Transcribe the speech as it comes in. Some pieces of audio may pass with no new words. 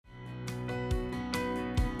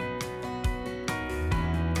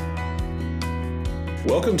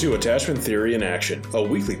Welcome to Attachment Theory in Action, a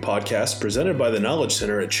weekly podcast presented by the Knowledge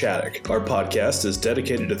Center at Chaddock. Our podcast is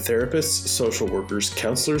dedicated to therapists, social workers,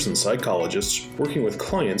 counselors, and psychologists working with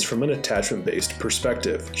clients from an attachment-based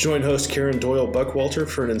perspective. Join host Karen Doyle Buckwalter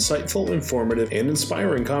for an insightful, informative, and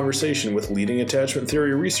inspiring conversation with leading attachment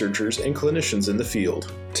theory researchers and clinicians in the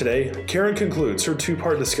field. Today, Karen concludes her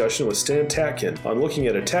two-part discussion with Stan Tatkin on looking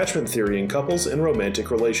at attachment theory in couples and romantic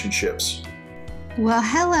relationships. Well,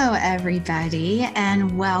 hello, everybody,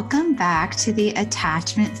 and welcome back to the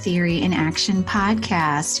Attachment Theory in Action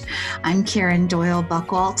podcast. I'm Karen Doyle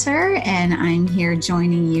Buckwalter, and I'm here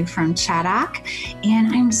joining you from Chaddock,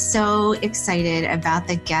 and I'm so excited about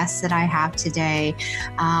the guests that I have today.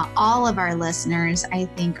 All of our listeners, I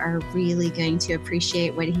think, are really going to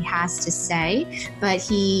appreciate what he has to say, but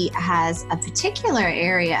he has a particular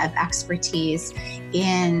area of expertise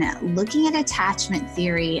in looking at attachment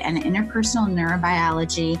theory and interpersonal neurobiology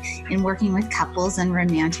in working with couples and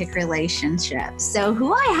romantic relationships. So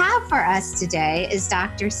who I have for us today is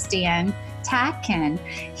Dr. Stan Tatkin.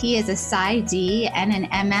 He is a PsyD and an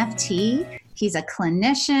MFT. He's a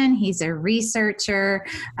clinician, he's a researcher,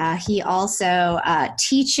 he also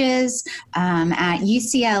teaches at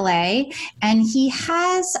UCLA, and he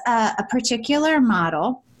has a particular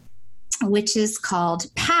model which is called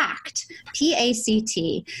PACT,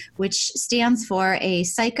 P-A-C-T, which stands for a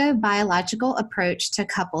psychobiological approach to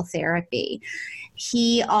couple therapy.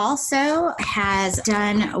 He also has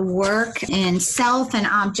done work in self and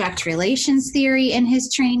object relations theory in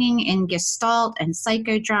his training in Gestalt and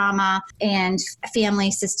psychodrama and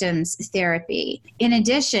family systems therapy. In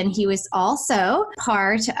addition, he was also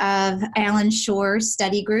part of Alan Shore's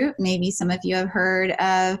study group. Maybe some of you have heard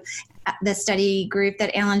of the study group that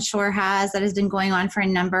Alan Shore has that has been going on for a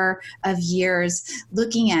number of years,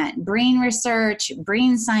 looking at brain research,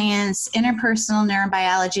 brain science, interpersonal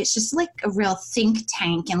neurobiology. It's just like a real think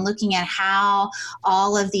tank and looking at how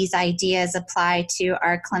all of these ideas apply to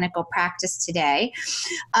our clinical practice today.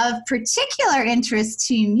 Of particular interest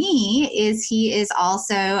to me is he is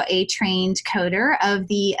also a trained coder of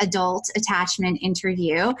the Adult Attachment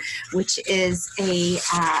Interview, which is a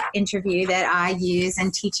interview that I use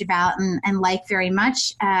and teach about and like very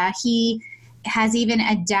much. He has even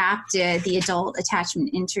adapted the Adult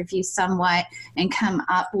Attachment Interview somewhat and come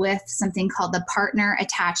up with something called the Partner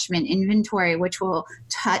Attachment Inventory, which we'll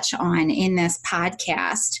touch on in this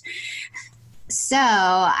podcast. So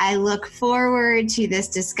I look forward to this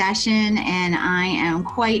discussion, and I am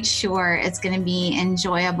quite sure it's going to be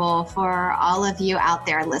enjoyable for all of you out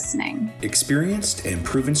there listening. Experienced and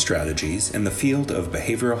proven strategies in the field of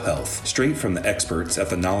behavioral health, straight from the experts at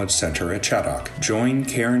the Knowledge Center at Chaddock. Join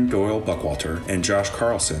Karen Doyle Buckwalter and Josh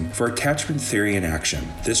Carlson for Attachment Theory in Action.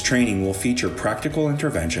 This training will feature practical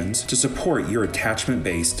interventions to support your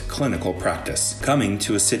attachment-based clinical practice. Coming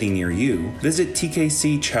to a city near you, visit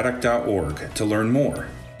tkcchaddock.org to learn more.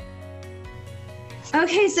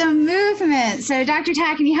 Okay, so movement. So Dr.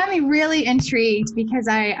 Tatkin, you have me really intrigued because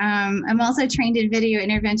I'm also trained in video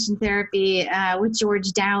intervention therapy with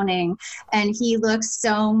George Downing, and he looks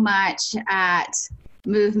so much at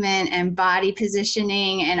movement and body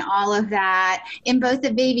positioning and all of that in both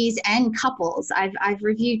the babies and couples. I've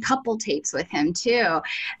reviewed couple tapes with him too.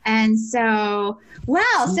 And so,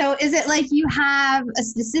 wow. So is it like you have a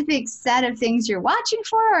specific set of things you're watching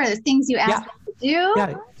for, or things you ask them to do?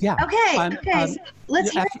 Yeah. Okay. So let's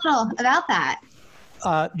hear a little about that.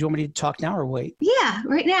 Do you want me to talk now or wait? Yeah,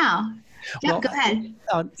 right now. Yeah, Well, go ahead.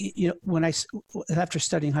 After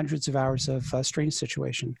studying hundreds of hours of strain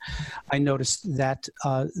situation, I noticed that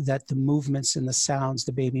the movements and the sounds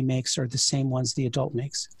the baby makes are the same ones the adult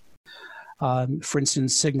makes. For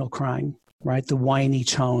instance, signal crying, right? The whiny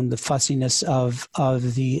tone, the fussiness of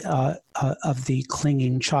the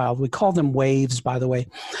clinging child. We call them waves, by the way.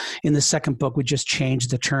 In the second book, we just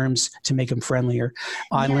changed the terms to make them friendlier.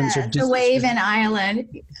 Islands are the wave and island.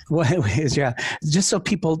 Waves, yeah. Just so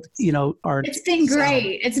people, are. It's been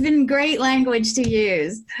great. It's been great language to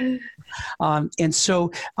use. And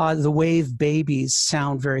so the wave babies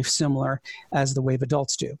sound very similar as the wave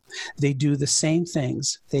adults do. They do the same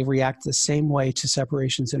things. They react the same way to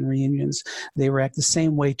separations and reunions. They react the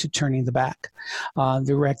same way to turning the back.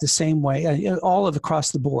 They react the same way, all of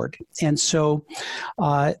across the board. And so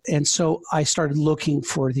I started looking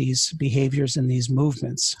for these behaviors and these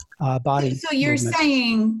movements, body. So you're movements.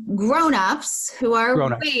 saying grown-ups who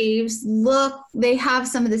are waves they have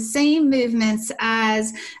some of the same movements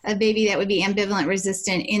as a baby that would be ambivalent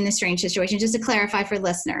resistant in the strange situation, just to clarify for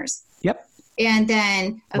listeners. Yep. And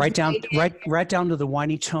then right down to the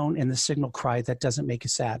whiny tone and the signal cry that doesn't make you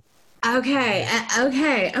sad. Okay.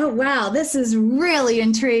 Oh, wow. This is really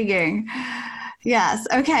intriguing. Yes.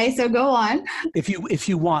 Okay. So go on. If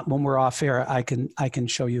you want, when we're off air, I can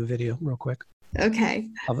show you a video real quick. Okay.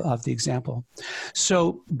 Of the example.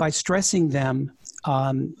 So by stressing them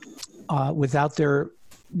without their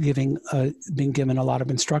being given a lot of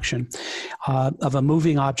instruction of a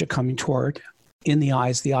moving object coming toward in the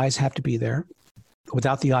eyes have to be there.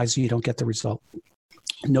 Without the eyes, you don't get the result.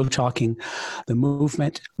 No talking, the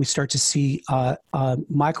movement. We start to see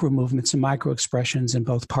micro movements and micro expressions in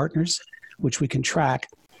both partners, which we can track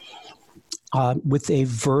with a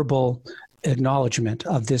verbal acknowledgement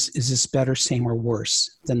of this. Is this better, same, or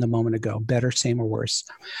worse than the moment ago? Better, same, or worse?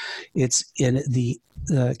 It's in the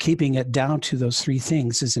keeping it down to those three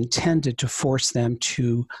things is intended to force them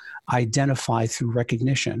to identify through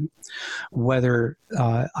recognition whether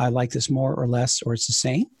I like this more or less, or it's the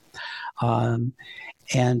same.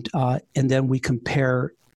 And then we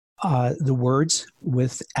compare the words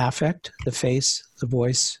with affect, the face, the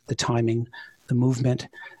voice, the timing, the movement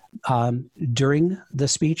during the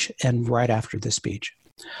speech and right after the speech.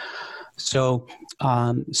 So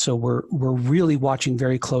we're really watching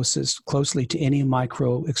very closely to any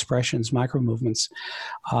micro expressions, micro movements,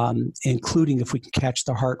 including if we can catch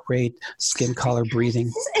the heart rate, skin color,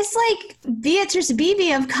 breathing. It's like Beatrice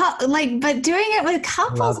Beebe but doing it with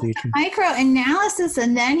couples, micro analysis,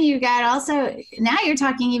 and then you got also now you're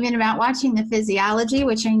talking even about watching the physiology,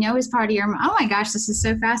 which I know is part of your. Oh my gosh, this is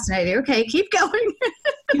so fascinating. Okay, keep going.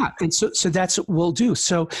 Yeah, and so that's what we'll do.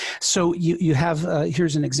 So you have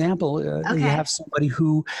here's an example. Okay. You have somebody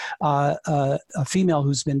who a female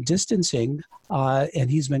who's been distancing, and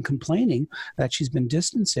he's been complaining that she's been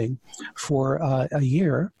distancing for a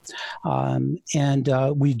year, and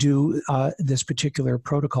we do this particular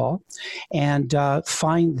protocol, and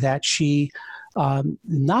find that she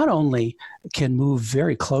not only can move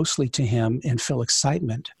very closely to him and feel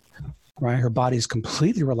excitement. Right, her body is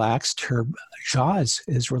completely relaxed. Her jaw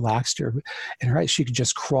is relaxed. She could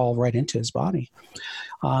just crawl right into his body.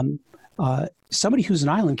 Somebody who's an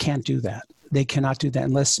island can't do that. They cannot do that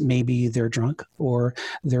unless maybe they're drunk or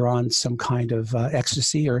they're on some kind of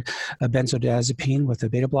ecstasy or a benzodiazepine with a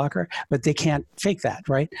beta blocker. But they can't fake that,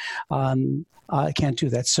 right? Can't do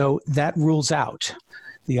that. So that rules out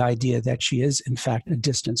the idea that she is, in fact, a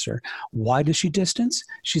distancer. Why does she distance?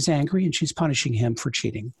 She's angry and she's punishing him for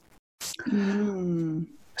cheating.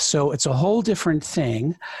 So it's a whole different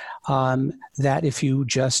thing that if you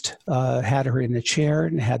just had her in a chair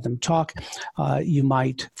and had them talk, you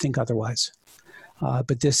might think otherwise.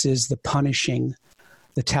 But this is the punishing,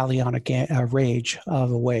 the talionic rage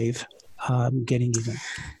of a wave getting even.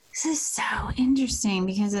 This is so interesting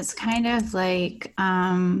because it's kind of like,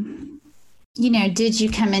 did you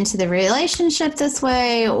come into the relationship this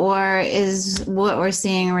way, or is what we're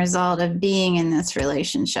seeing a result of being in this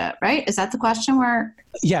relationship, right? Is that the question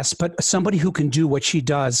Yes, but somebody who can do what she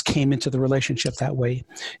does came into the relationship that way.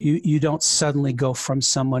 You don't suddenly go from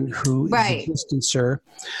someone who is a distancer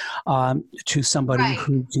to somebody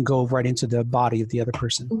who can go right into the body of the other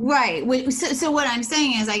person. Right. So what I'm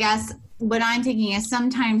saying is, I guess, what I'm thinking is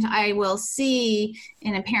sometimes I will see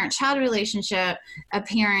in a parent-child relationship a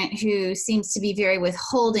parent who seems to be very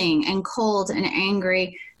withholding and cold and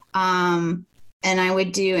angry, and I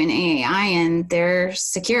would do an AAI and they're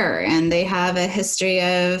secure and they have a history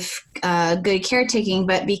of good caretaking,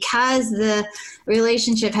 but because the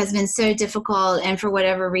relationship has been so difficult and for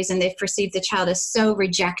whatever reason they've perceived the child as so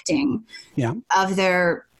rejecting of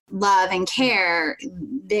their love and care,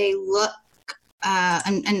 they look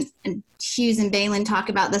and Hughes and Balin talk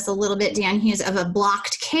about this a little bit, Dan Hughes, of a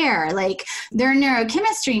blocked care. Like their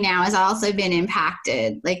neurochemistry now has also been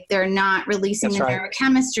impacted. Like they're not releasing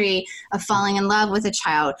neurochemistry of falling in love with a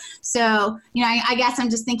child. So, I guess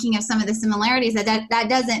I'm just thinking of some of the similarities that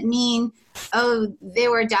doesn't mean, they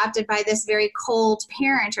were adopted by this very cold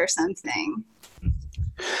parent or something.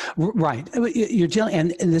 Right. You're dealing,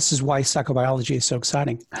 and this is why psychobiology is so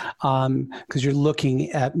exciting, because you're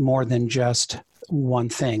looking at more than just one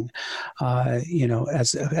thing,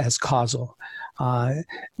 as causal.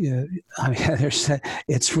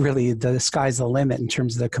 It's really the sky's the limit in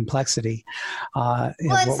terms of the complexity. The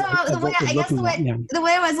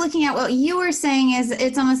way I was looking at what you were saying is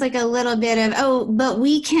it's almost like a little bit of, but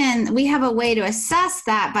we have a way to assess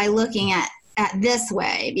that by looking at this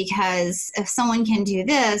way, because if someone can do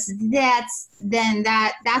this, that's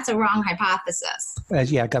a wrong hypothesis.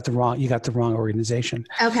 You got the wrong organization.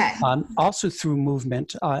 Okay. Also through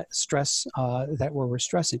movement, stress that where we're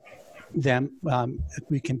stressing them,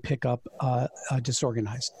 we can pick up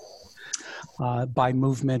disorganized. by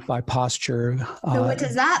movement, by posture. So what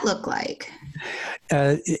does that look like?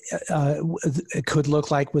 It could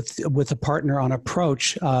look like with a partner on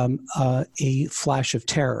approach, a flash of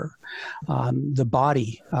terror, the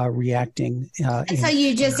body reacting. So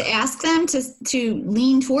you just ask them to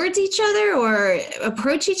lean towards each other or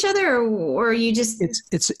approach each other, or you just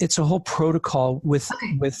it's a whole protocol with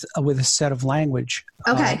a set of language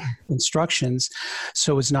instructions,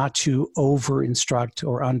 so as not to over instruct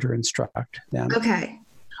or under instruct them. Okay.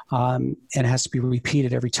 And it has to be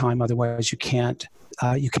repeated every time, otherwise you can't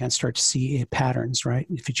start to see patterns, right?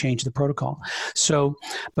 If you change the protocol. So,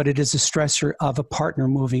 but it is a stressor of a partner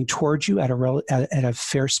moving towards you at a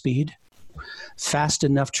fair speed, fast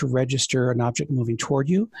enough to register an object moving toward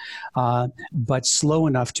you, but slow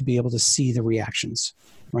enough to be able to see the reactions,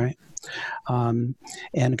 right? And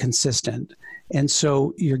consistent. And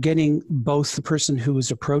so you're getting both the person who is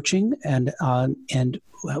approaching and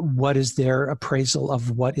what is their appraisal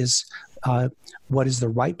of what is the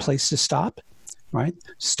right place to stop, right?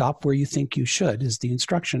 Stop where you think you should is the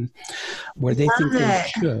instruction. Where they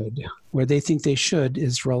think they should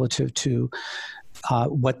is relative to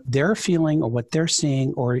what they're feeling or what they're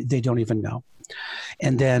seeing, or they don't even know.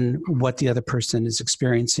 And then what the other person is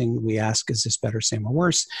experiencing, we ask, is this better, same, or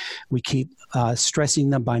worse? We keep stressing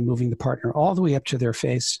them by moving the partner all the way up to their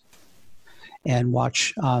face and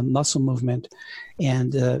watch muscle movement.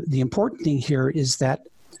 And the important thing here is that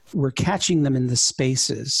we're catching them in the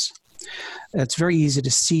spaces. It's very easy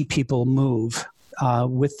to see people move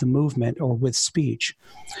with the movement or with speech.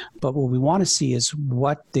 But what we want to see is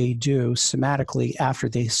what they do somatically after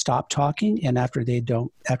they stop talking and after they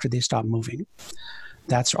stop moving.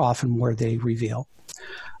 That's often where they reveal.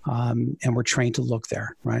 And we're trained to look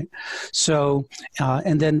there, right? So,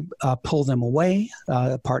 and then pull them away.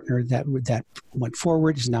 A partner that went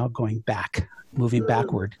forward is now going back, moving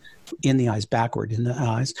backward, in the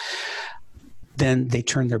eyes. Then they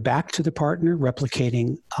turn their back to the partner,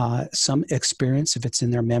 replicating some experience, if it's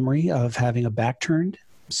in their memory, of having a back turned.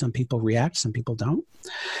 Some people react, some people don't.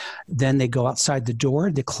 Then they go outside the door,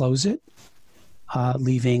 they close it,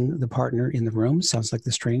 leaving the partner in the room. Sounds like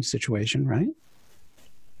the strange situation, right?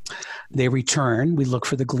 They return. We look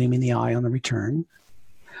for the gleam in the eye on the return.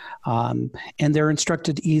 And they're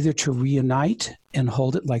instructed either to reunite and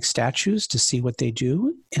hold it like statues to see what they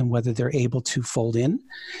do and whether they're able to fold in,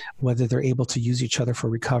 whether they're able to use each other for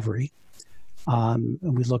recovery. And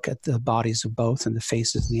we look at the bodies of both and the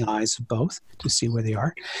faces and the eyes of both to see where they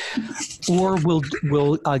are. Or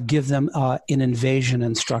we'll give them an invasion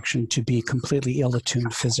instruction to be completely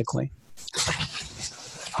ill-attuned physically.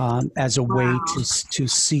 As a way to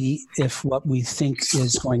see if what we think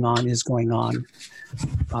is going on is going on.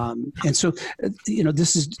 And so,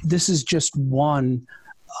 this is just one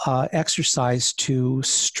exercise to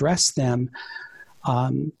stress them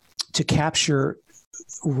to capture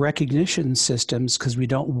recognition systems, because we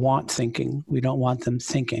don't want thinking. We don't want them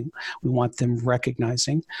thinking. We want them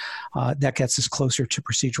recognizing. That gets us closer to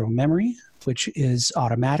procedural memory, which is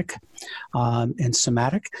automatic and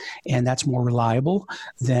somatic, and that's more reliable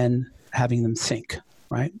than having them think,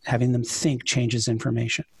 right? Having them think changes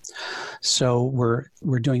information. So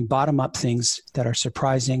we're doing bottom-up things that are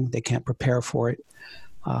surprising. They can't prepare for it,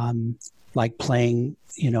 like playing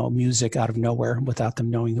music out of nowhere without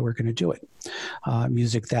them knowing that we're going to do it.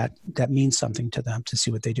 Music that means something to them, to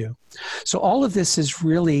see what they do. So all of this is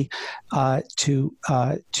really to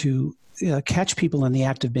catch people in the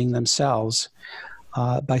act of being themselves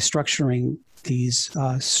by structuring these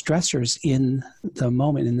stressors in the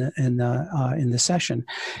moment, in the session,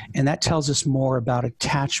 and that tells us more about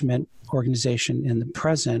attachment organization in the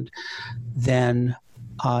present than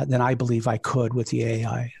I believe I could with the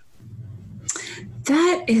AI.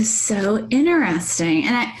 That is so interesting.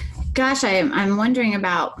 And I'm wondering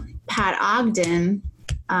about Pat Ogden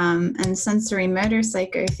and sensory motor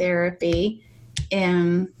psychotherapy.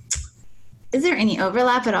 Is there any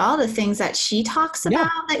overlap at all, the things that she talks about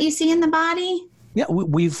that you see in the body? Yeah,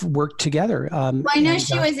 we've worked together. Well, I know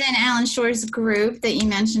she was in Alan Shore's group that you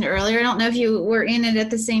mentioned earlier. I don't know if you were in it at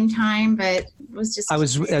the same time, but it was just... I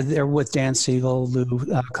was there with Dan Siegel, Lou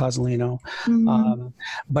Cozzolino. Mm-hmm.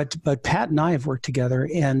 But Pat and I have worked together,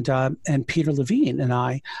 and Peter Levine and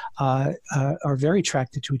I are very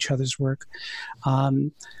attracted to each other's work.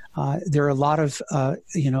 There are a lot of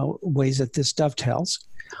ways that this dovetails.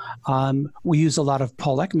 We use a lot of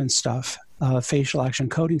Paul Ekman stuff. Facial action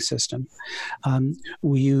coding system.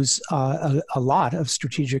 We use a lot of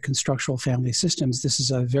strategic and structural family systems. This is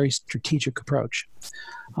a very strategic approach,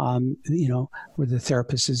 where the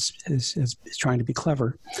therapist is trying to be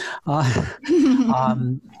clever.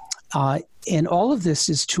 And all of this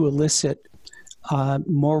is to elicit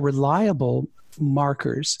more reliable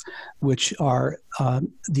markers, which are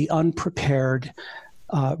the unprepared,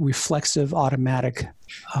 reflexive, automatic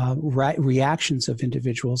reactions of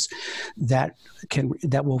individuals that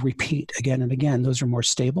will repeat again and again. Those are more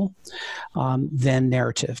stable than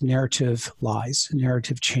narrative. Narrative lies.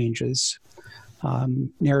 Narrative changes.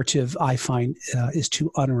 Narrative, I find, is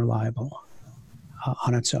too unreliable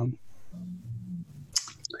on its own.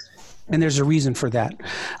 And there's a reason for that.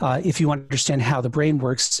 If you understand how the brain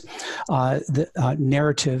works, the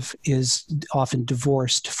narrative is often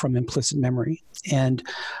divorced from implicit memory. And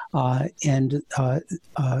in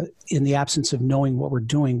the absence of knowing what we're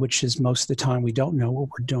doing, which is most of the time we don't know what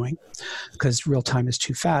we're doing because real time is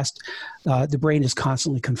too fast, the brain is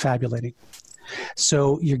constantly confabulating.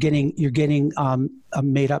 So you're getting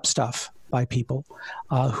made up stuff by people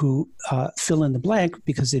who fill in the blank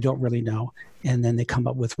because they don't really know, and then they come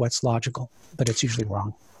up with what's logical, but it's usually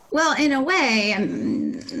wrong. Well, in a way,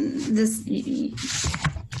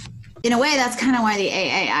 that's kind of why the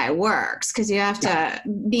AAI works, because you have to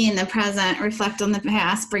be in the present, reflect on the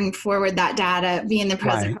past, bring forward that data, be in the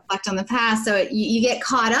present, reflect on the past. So you get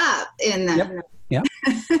caught up in the. Yeah.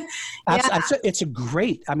 It's a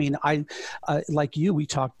great, I mean, like you, we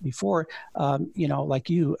talked before, like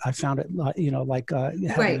you, I found it,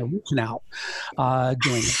 having a root canal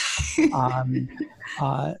doing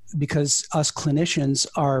it. Because us clinicians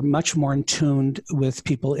are much more in tune with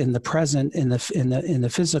people in the present, in the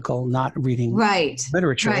physical, not reading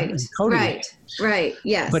literature and coding it. Right.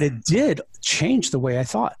 Yes. But it did change the way I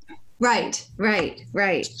thought. Right.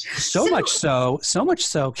 So much so,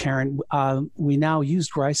 Karen, we now use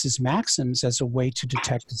Grice's maxims as a way to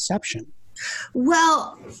detect deception.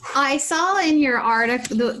 Well, I saw in your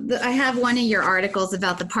article, I have one of your articles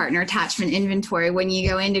about the partner attachment inventory when you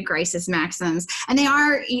go into Grice's maxims, and they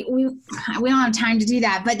are, we don't have time to do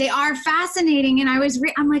that, but they are fascinating. And I'm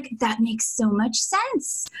like, that makes so much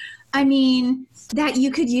sense. I mean, that you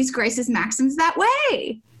could use Grice's maxims that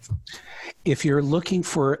way. If you're looking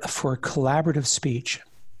for collaborative speech,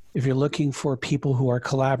 if you're looking for people who are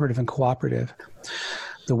collaborative and cooperative,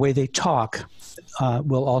 the way they talk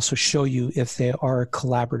will also show you if they are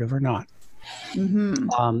collaborative or not.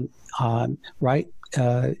 Mm-hmm. Right?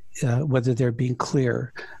 Whether they're being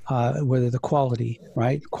clear, whether the quality,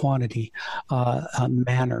 right, quantity,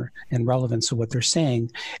 manner, and relevance of what they're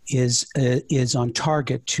saying is on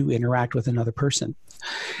target to interact with another person.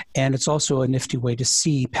 And it's also a nifty way to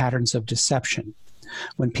see patterns of deception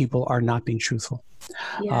when people are not being truthful.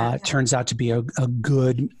 It turns out to be a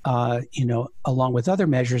good, along with other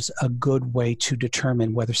measures, a good way to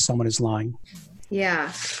determine whether someone is lying.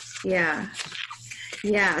 Yeah. So,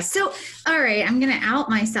 all right, I'm going to out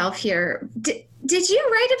myself here. Did you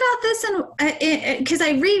write about this? Because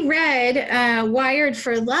I reread Wired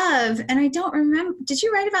for Love, and I don't remember. Did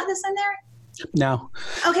you write about this in there? No.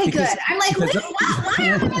 Okay, good. I'm like, why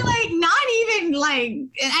am I not even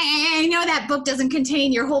I know that book doesn't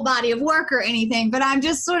contain your whole body of work or anything, but I'm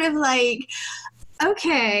just sort of like,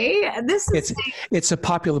 okay, it's a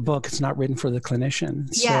popular book. It's not written for the clinician.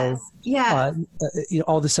 Yes. So,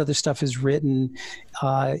 all this other stuff is written,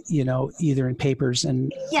 either in papers,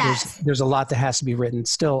 and there's a lot that has to be written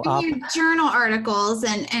still. Journal articles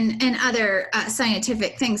and other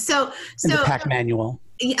scientific things. So the PAC manual.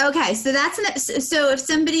 Okay, so so if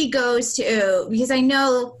somebody goes to, because I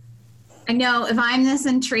know if I'm this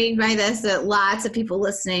intrigued by this, that lots of people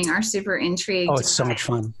listening are super intrigued. Oh, it's so much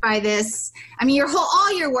fun by this. I mean,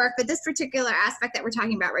 all your work, but this particular aspect that we're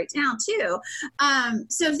talking about right now too.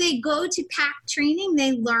 So if they go to PAC training,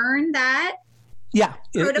 they learn that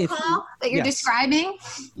protocol that you're describing?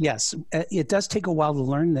 Yes. It does take a while to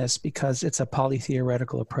learn this because it's a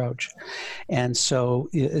polytheoretical approach. And so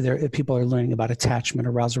people are learning about attachment,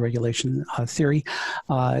 arousal regulation theory,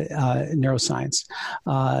 neuroscience,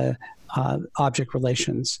 object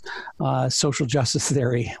relations, social justice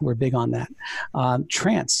theory. We're big on that.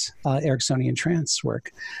 Trance, Ericksonian trance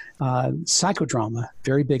work. Psychodrama,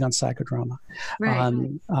 very big on psychodrama,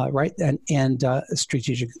 right? And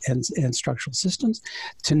strategic and structural systems,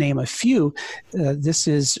 to name a few. This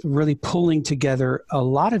is really pulling together a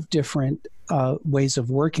lot of different ways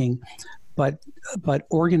of working, but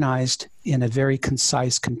organized in a very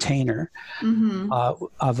concise container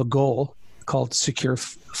of a goal called secure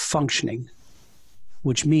functioning,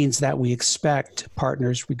 which means that we expect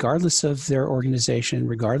partners, regardless of their organization,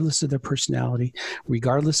 regardless of their personality,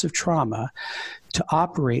 regardless of trauma, to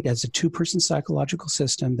operate as a two-person psychological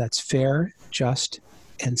system that's fair, just,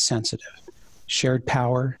 and sensitive. Shared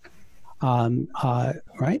power,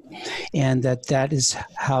 right? And that is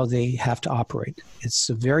how they have to operate. It's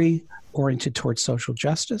a very oriented towards social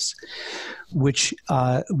justice, which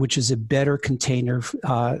is a better container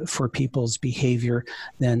for people's behavior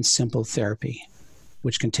than simple therapy,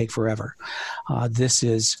 which can take forever. This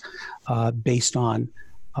is based on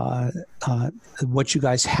what you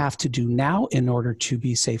guys have to do now in order to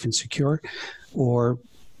be safe and secure, or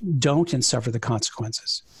don't and suffer the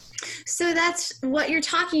consequences. So that's what you're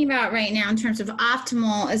talking about right now in terms of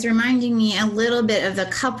optimal is reminding me a little bit of the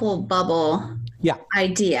couple bubble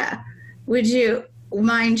idea. Would you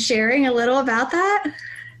mind sharing a little about that?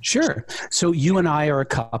 Sure. So you and I are a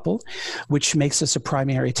couple, which makes us a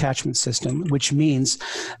primary attachment system, which means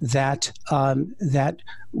that that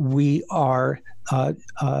we are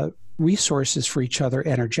resources for each other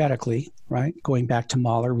energetically, right? Going back to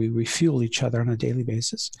Mahler, we refuel each other on a daily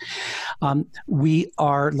basis. We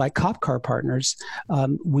are like cop car partners.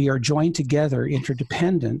 We are joined together,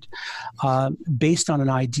 interdependent, based on an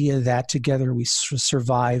idea that together we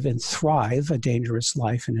survive and thrive a dangerous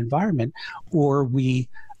life and environment, or we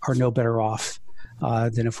are no better off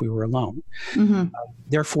than if we were alone. Mm-hmm.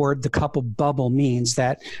 Therefore, the couple bubble means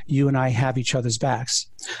that you and I have each other's backs.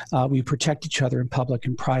 We protect each other in public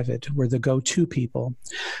and private. We're the go-to people.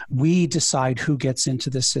 We decide who gets into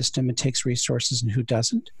the system and takes resources and who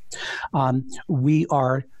doesn't. We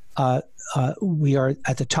are at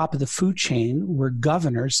the top of the food chain. We're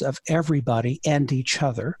governors of everybody and each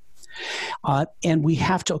other. And we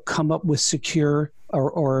have to come up with secure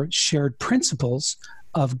or shared principles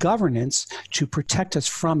of governance to protect us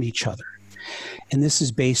from each other. And this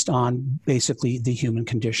is based on basically the human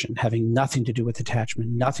condition, having nothing to do with attachment,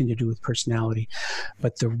 nothing to do with personality,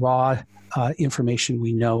 but the raw information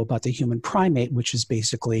we know about the human primate, which is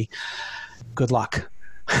basically good luck.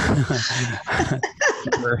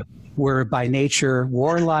 We're by nature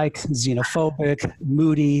warlike, xenophobic,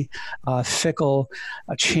 moody, fickle,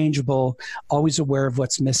 changeable, always aware of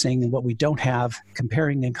what's missing and what we don't have,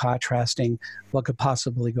 comparing and contrasting what could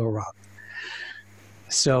possibly go wrong.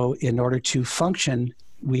 So in order to function,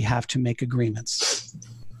 we have to make agreements.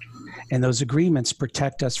 And those agreements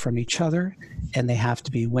protect us from each other, and they have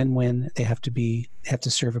to be win-win. They have to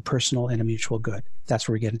serve a personal and a mutual good. That's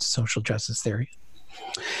where we get into social justice theory.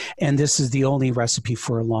 And this is the only recipe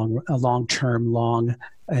for a long-term, long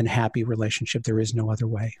and happy relationship. There is no other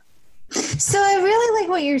way. So I really like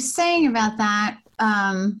what you're saying about that,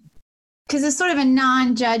 because it's sort of a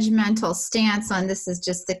non-judgmental stance on this is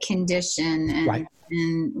just the condition and, right.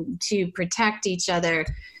 And to protect each other.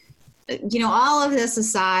 All of this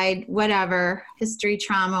aside, whatever, history,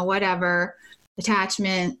 trauma, whatever,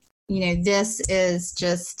 attachment, this is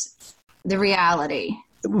just the reality.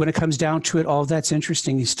 When it comes down to it, all that's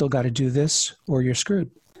interesting. You still got to do this or you're screwed.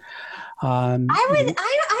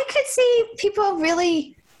 I could see people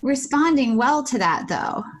really responding well to that,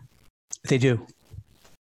 though. They do.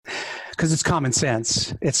 Because it's common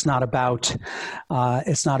sense. It's not about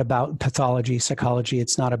pathology, psychology.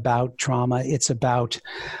 It's not about trauma. It's about,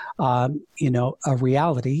 a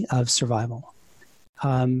reality of survival.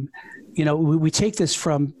 We take this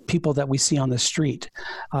from people that we see on the street,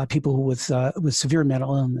 people who with severe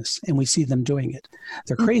mental illness, and we see them doing it.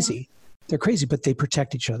 They're crazy. Mm-hmm. They're crazy, but they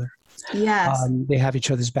protect each other. Yes. They have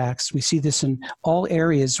each other's backs. We see this in all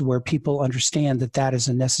areas where people understand that is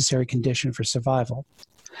a necessary condition for survival.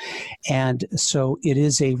 And so it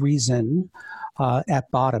is a reason at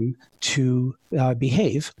bottom to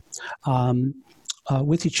behave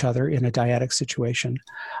with each other in a dyadic situation,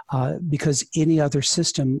 because any other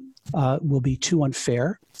system will be too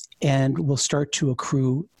unfair and will start to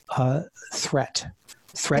accrue threat.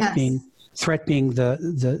 Threat being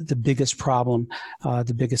the biggest problem,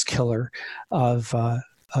 the biggest killer of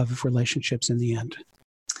relationships in the end.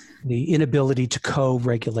 The inability to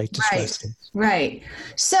co-regulate distress. Right.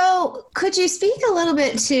 So could you speak a little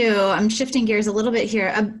bit to, I'm shifting gears a little bit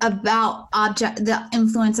here, about the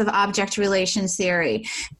influence of object relations theory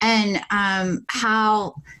and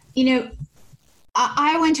how,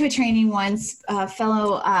 I went to a training once, a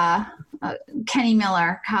fellow Kenny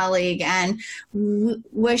Miller colleague, and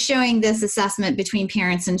was showing this assessment between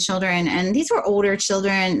parents and children. And these were older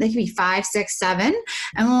children. They could be 5, 6, 7.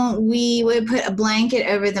 And when we would put a blanket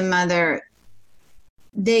over the mother,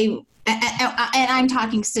 and I'm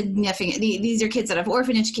talking significant, these are kids that have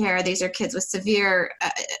orphanage care. These are kids with severe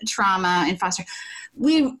trauma and foster.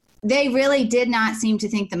 They really did not seem to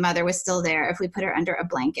think the mother was still there if we put her under a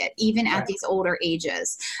blanket, even at these older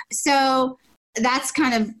ages. So that's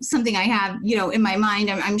kind of something I have, in my mind.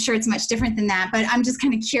 I'm sure it's much different than that, but I'm just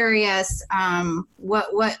kind of curious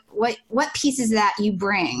what pieces that you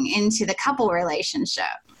bring into the couple relationship.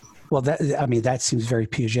 Well, that seems very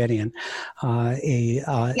Piagetian.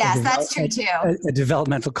 Yes, that's true too. A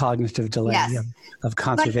developmental cognitive delay of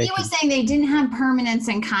conservation. But he was saying they didn't have permanence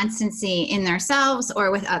and constancy in themselves or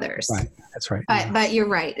with others. Right, that's right. But you're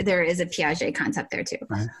right. There is a Piaget concept there too.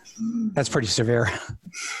 Right. That's pretty severe.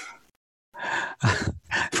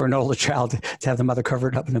 For an older child to have the mother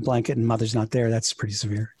covered up in a blanket and mother's not there, that's pretty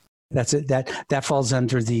severe. That's it. That falls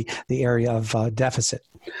under the area of deficit.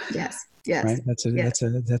 Yes. Yes. Right. That's a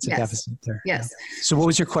deficit there. Yes. Yeah. So what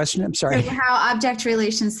was your question? I'm sorry. So how object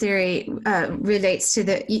relations theory relates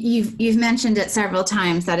to you've mentioned it several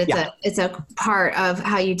times that it's a part of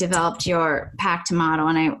how you developed your PACT model,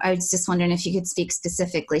 and I was just wondering if you could speak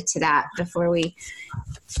specifically to that before we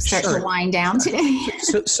start to wind down today.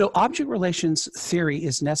 So object relations theory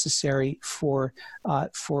is necessary for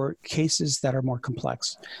cases that are more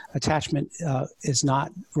complex. Attachment is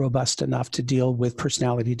not robust enough to deal with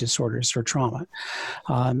personality disorders or trauma.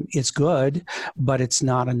 It's good, but it's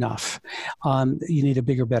not enough. You need a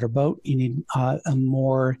bigger, better boat. You need a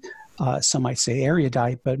more, some might say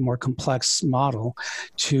erudite, but more complex model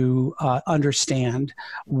to understand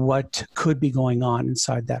what could be going on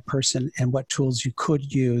inside that person and what tools you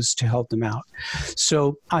could use to help them out.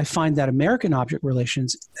 So I find that American object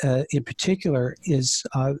relations in particular is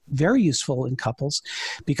very useful in couples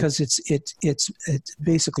because it's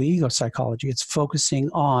basically ego psychology. It's focusing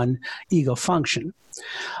on ego function.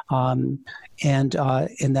 And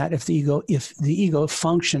that if the ego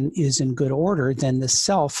function is in good order, then the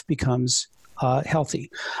self becomes healthy.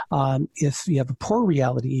 If you have a poor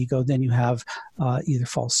reality ego, then you have either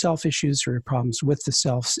false self issues or problems with the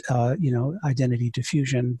self, identity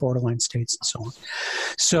diffusion, borderline states, and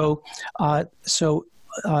so on. So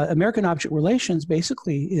American object relations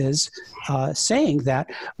basically is saying that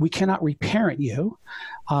we cannot reparent you,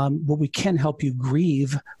 but we can help you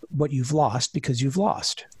grieve what you've lost because you've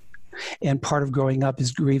lost. And part of growing up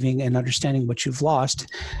is grieving and understanding what you've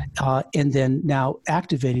lost, and then now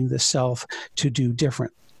activating the self to do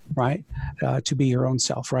different, right? To be your own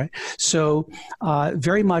self, right? So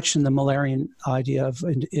very much in the Mullerian idea of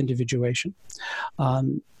individuation.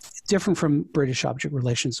 Different from British object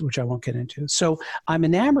relations, which I won't get into. So I'm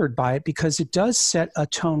enamored by it because it does set a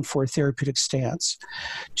tone for a therapeutic stance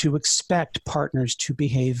to expect partners to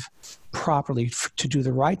behave properly, to do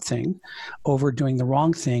the right thing over doing the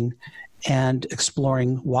wrong thing, and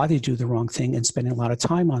exploring why they do the wrong thing and spending a lot of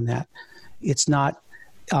time on that. It's not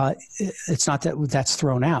that that's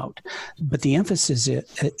thrown out, but the emphasis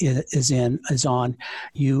is on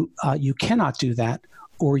you cannot do that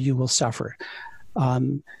or you will suffer.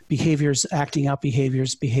 Acting out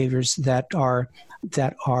behaviors that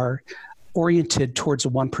are oriented towards a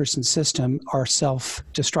one-person system are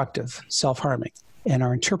self-destructive, self-harming, and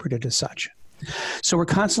are interpreted as such. So we're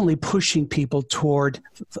constantly pushing people toward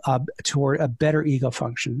a better ego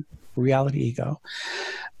function, reality ego,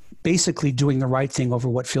 basically doing the right thing over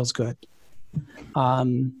what feels good.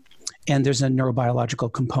 And there's a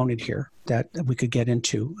neurobiological component here that we could get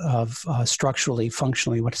into of structurally,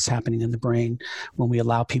 functionally, what is happening in the brain when we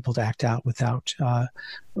allow people to act out without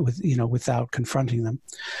confronting them.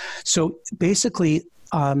 So basically,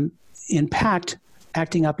 in PACT,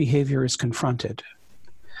 acting out behavior is confronted.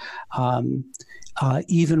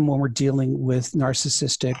 Even when we're dealing with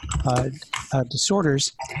narcissistic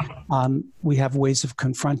disorders, we have ways of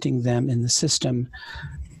confronting them in the system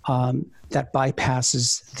that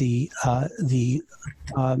bypasses the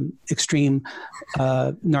extreme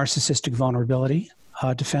narcissistic vulnerability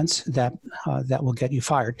defense that will get you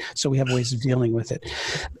fired. So we have ways of dealing with it.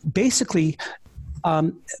 Basically,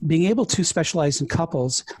 being able to specialize in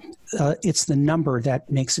couples, it's the number that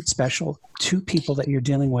makes it special. Two people that you're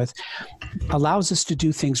dealing with allows us to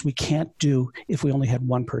do things we can't do if we only had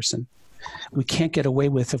one person. We can't get away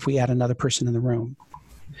with if we add another person in the room.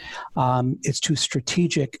 It's too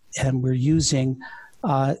strategic, and we're using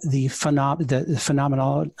the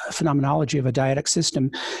phenomenology of a dyadic system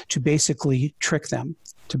to basically trick them,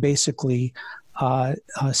 to basically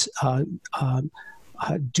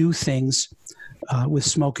do things with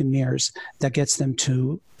smoke and mirrors that gets them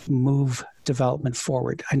to move development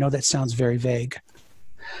forward. I know that sounds very vague,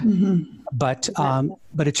 but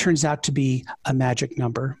it turns out to be a magic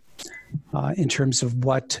number. In terms of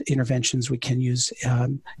what interventions we can use,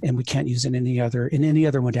 and we can't use in any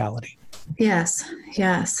other modality. Yes.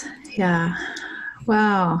 Yeah.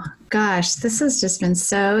 Wow. Gosh, this has just been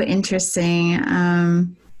so interesting.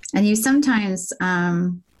 And you sometimes,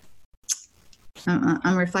 I'm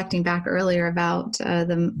reflecting back earlier about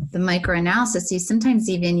the microanalysis. You sometimes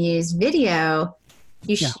even use video.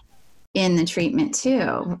 in the treatment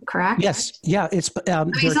too, correct? Yes. Yeah. It's there are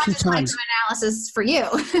it's not key just times. analysis for you.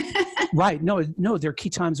 Right. No, there are key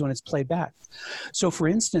times when it's played back. So for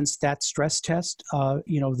instance, that stress test,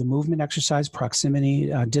 the movement, exercise,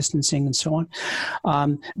 proximity, distancing, and so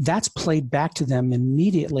on, that's played back to them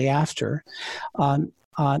immediately after.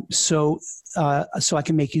 So I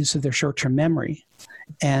can make use of their short-term memory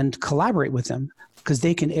and collaborate with them, because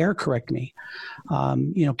they can error correct me.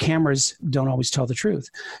 Cameras don't always tell the truth.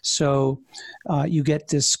 So you get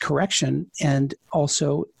this correction, and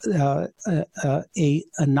also a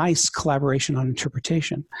nice collaboration on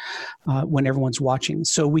interpretation when everyone's watching.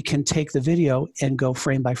 So we can take the video and go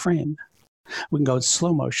frame by frame. We can go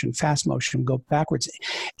slow motion, fast motion, go backwards.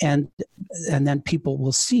 And then people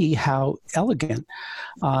will see how elegant,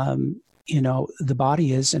 the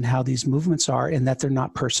body is, and how these movements are, and that they're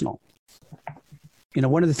not personal.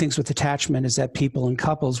 One of the things with attachment is that people in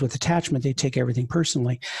couples with attachment, they take everything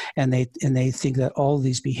personally, and they think that all of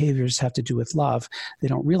these behaviors have to do with love. They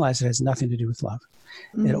don't realize it has nothing to do with love.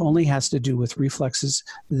 Mm-hmm. It only has to do with reflexes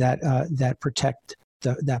that protect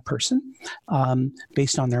that person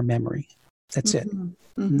based on their memory. That's it.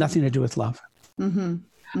 Mm-hmm. Nothing to do with love. Mm-hmm.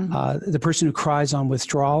 Mm-hmm. The person who cries on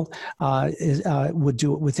withdrawal would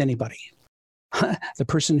do it with anybody. The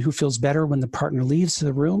person who feels better when the partner leaves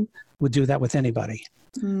the room would do that with anybody.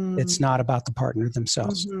 Mm. It's not about the partner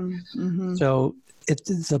themselves. Mm-hmm. Mm-hmm. So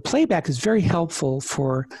the playback is very helpful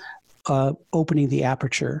for opening the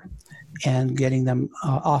aperture and getting them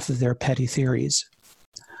off of their petty theories,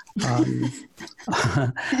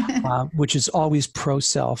 which is always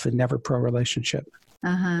pro-self and never pro-relationship.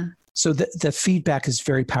 Uh-huh. So the feedback is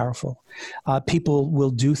very powerful. People will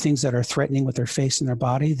do things that are threatening with their face and their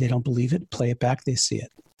body. They don't believe it. Play it back. They see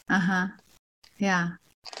it. Uh-huh. Yeah.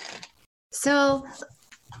 So,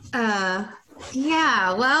 well,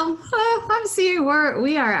 I'm seeing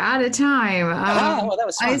we are out of time. Well, that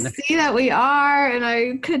was fun. I see that we are, and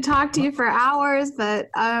I could talk to you for hours, but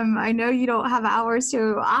I know you don't have hours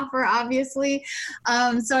to offer, obviously.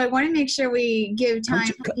 So I want to make sure we give time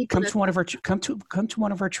for people come to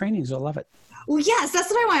one of our trainings. I'll love it. Well, yes,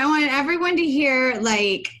 that's what I want. I want everyone to hear,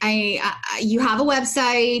 you have a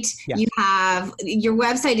website. Yeah. Your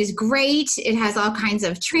website is great. It has all kinds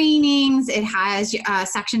of trainings. It has a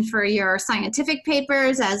section for your scientific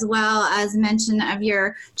papers, as well as mention of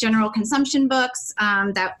your general consumption books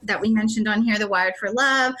that we mentioned on here, The Wired for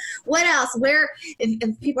Love. What else?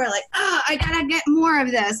 If people are like, I got to get more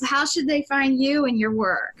of this, how should they find you and your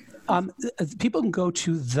work? People can go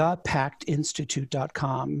to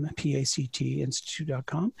thepactinstitute.com, P-A-C-T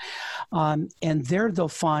institute.com, and there they'll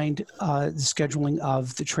find the scheduling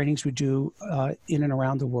of the trainings we do in and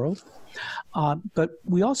around the world. But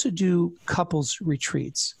we also do couples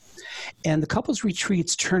retreats. And the couples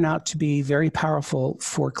retreats turn out to be very powerful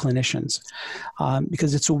for clinicians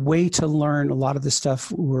because it's a way to learn a lot of the stuff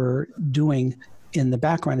we're doing in the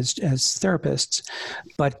background as therapists,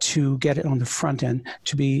 but to get it on the front end,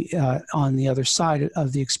 to be on the other side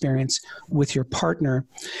of the experience with your partner,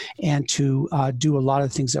 and to do a lot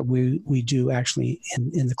of things that we do actually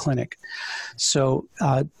in the clinic. So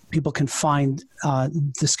people can find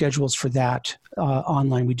the schedules for that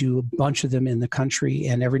online. We do a bunch of them in the country,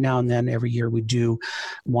 and every now and then, every year, we do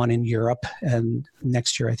one in Europe, and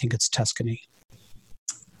next year I think it's Tuscany.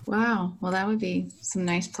 Wow. Well, that would be some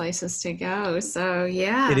nice places to go. So,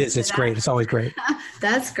 yeah. It is. It's great. It's always great.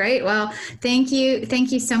 That's great. Well, thank you.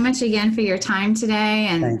 Thank you so much again for your time today.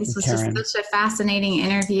 And this was just such a fascinating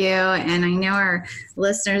interview. And I know our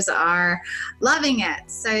listeners are loving it.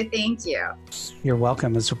 So thank you. You're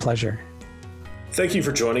welcome. It's a pleasure. Thank you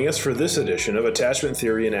for joining us for this edition of Attachment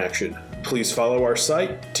Theory in Action. Please follow our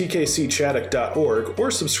site, tkcchaddock.org,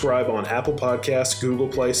 or subscribe on Apple Podcasts, Google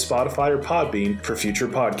Play, Spotify, or Podbean for future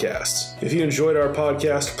podcasts. If you enjoyed our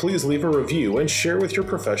podcast, please leave a review and share with your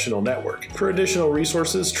professional network. For additional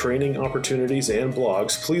resources, training opportunities, and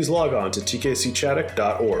blogs, please log on to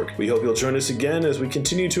tkcchaddock.org. We hope you'll join us again as we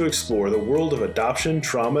continue to explore the world of adoption,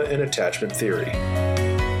 trauma, and attachment theory.